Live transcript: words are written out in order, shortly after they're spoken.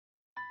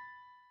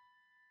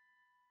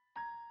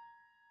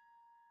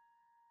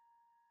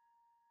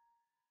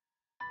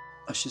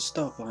I should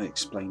start by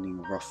explaining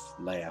a rough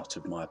layout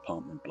of my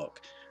apartment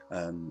block.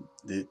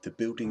 The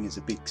building is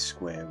a big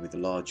square with a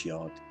large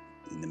yard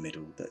in the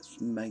middle that's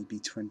maybe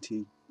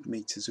 20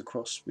 metres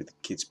across, with a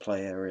kids'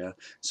 play area,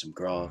 some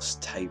grass,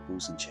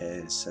 tables and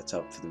chairs set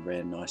up for the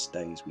rare nice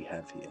days we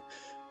have here.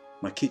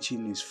 My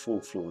kitchen is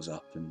 4 floors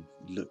up and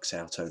looks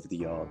out over the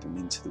yard and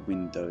into the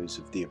windows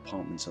of the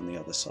apartments on the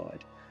other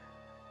side.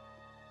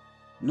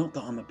 Not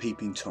that I'm a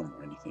peeping Tom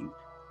or anything,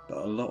 but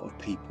a lot of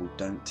people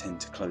don't tend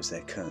to close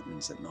their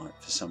curtains at night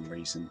for some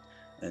reason,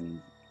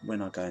 and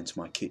when I go into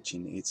my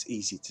kitchen it's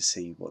easy to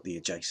see what the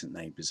adjacent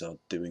neighbours are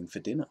doing for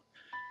dinner.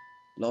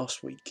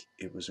 Last week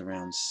it was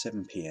around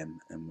 7 PM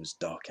and was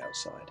dark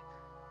outside.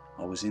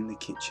 I was in the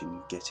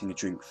kitchen getting a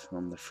drink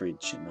from the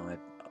fridge and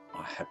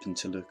I happened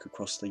to look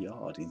across the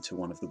yard into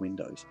one of the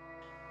windows.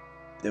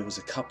 There was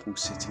a couple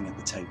sitting at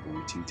the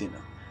table eating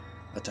dinner.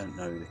 I don't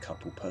know the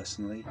couple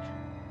personally,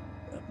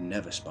 I've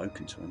never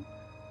spoken to him.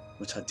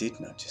 What I did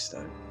notice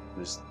though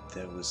was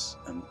there was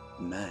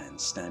a man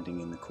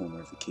standing in the corner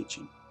of the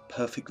kitchen,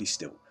 perfectly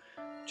still,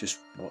 just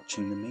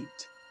watching the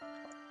meat.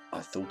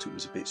 I thought it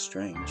was a bit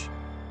strange.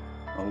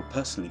 I would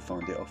personally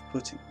find it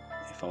off-putting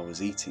if I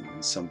was eating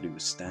and somebody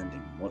was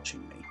standing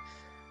watching me.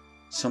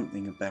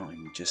 Something about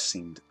him just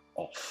seemed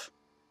off.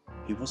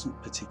 He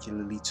wasn't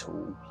particularly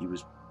tall, he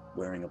was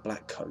wearing a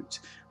black coat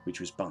which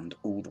was buttoned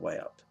all the way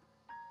up.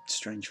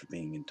 Strange for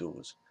being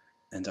indoors.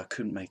 And I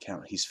couldn't make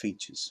out his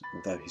features,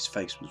 although his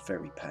face was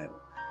very pale,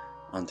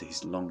 under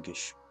his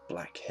longish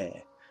black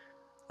hair.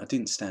 I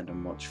didn't stand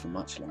and watch for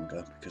much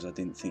longer, because I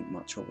didn't think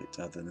much of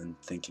it, other than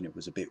thinking it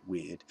was a bit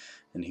weird,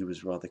 and he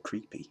was rather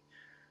creepy.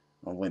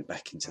 I went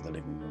back into the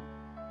living room.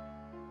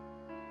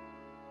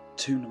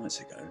 2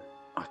 nights ago,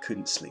 I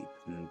couldn't sleep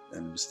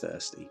and was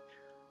thirsty.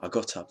 I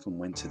got up and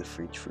went to the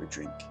fridge for a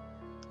drink.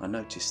 I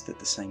noticed that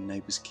the same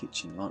neighbour's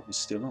kitchen light was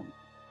still on.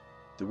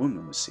 The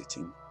woman was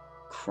sitting,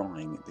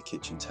 crying at the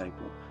kitchen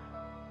table,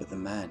 but the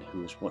man who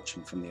was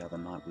watching from the other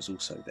night was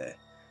also there,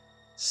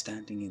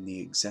 standing in the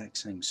exact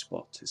same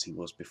spot as he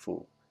was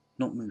before,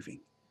 not moving,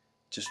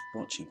 just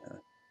watching her.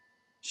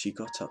 She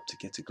got up to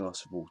get a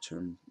glass of water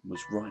and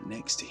was right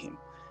next to him,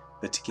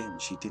 but again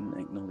she didn't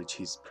acknowledge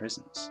his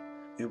presence.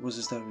 It was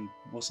as though he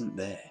wasn't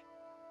there.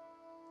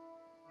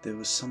 There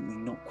was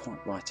something not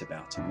quite right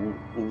about him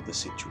or the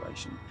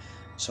situation,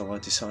 so I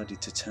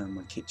decided to turn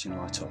my kitchen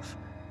light off,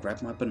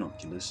 grab my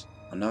binoculars.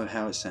 I know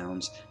how it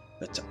sounds,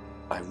 but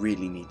I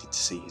really needed to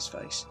see his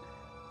face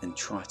and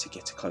try to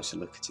get a closer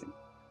look at him.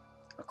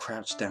 I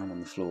crouched down on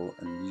the floor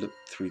and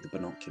looked through the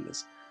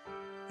binoculars.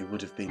 It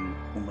would have been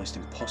almost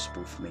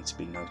impossible for me to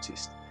be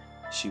noticed.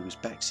 She was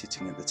back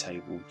sitting at the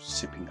table,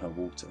 sipping her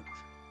water.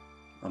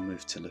 I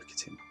moved to look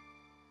at him.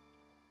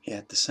 He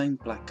had the same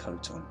black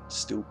coat on,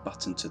 still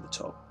buttoned to the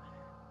top.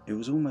 It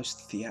was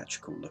almost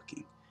theatrical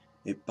looking.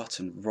 It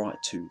buttoned right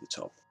to the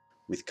top,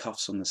 with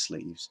cuffs on the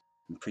sleeves,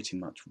 and pretty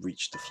much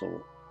reached the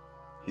floor.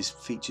 His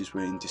features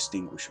were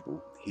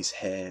indistinguishable, his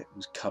hair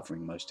was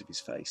covering most of his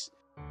face.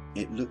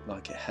 It looked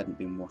like it hadn't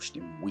been washed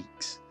in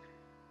weeks.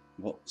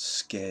 What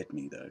scared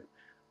me though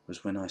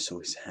was when I saw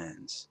his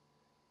hands.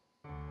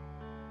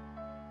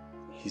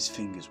 His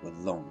fingers were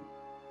long,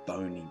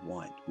 bony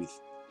white, with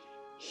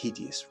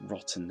hideous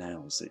rotten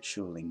nails that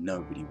surely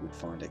nobody would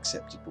find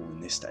acceptable in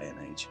this day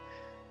and age.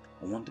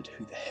 I wondered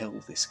who the hell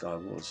this guy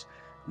was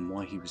and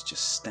why he was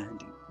just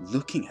standing,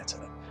 looking at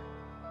her.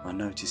 I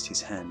noticed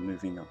his hand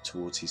moving up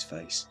towards his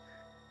face.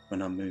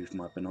 When I moved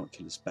my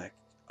binoculars back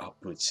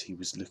upwards, he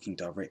was looking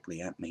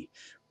directly at me,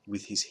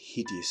 with his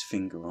hideous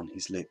finger on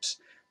his lips,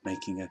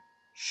 making a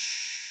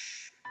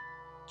shh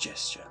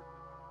gesture.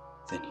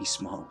 Then he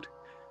smiled,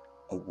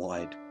 a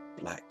wide,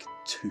 black,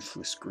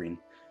 toothless grin.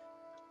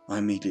 I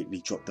immediately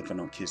dropped the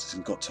binoculars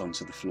and got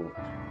onto the floor.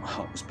 My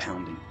heart was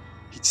pounding.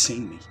 He'd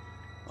seen me.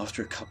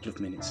 After a couple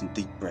of minutes and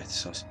deep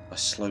breaths, I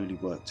slowly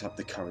worked up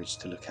the courage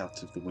to look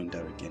out of the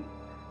window again.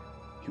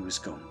 He was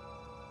gone.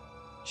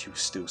 She was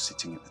still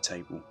sitting at the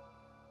table.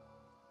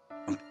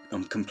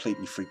 I'm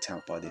completely freaked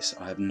out by this.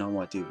 I have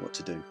no idea what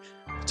to do,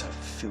 but I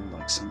feel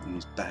like something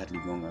is badly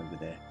wrong over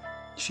there.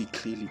 She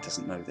clearly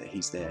doesn't know that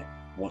he's there,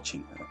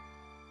 watching her.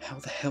 How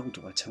the hell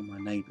do I tell my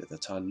neighbour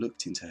that I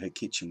looked into her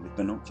kitchen with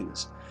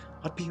binoculars?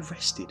 I'd be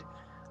arrested.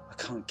 I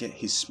can't get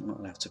his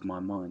smile out of my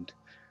mind,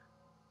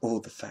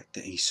 or the fact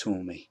that he saw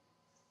me.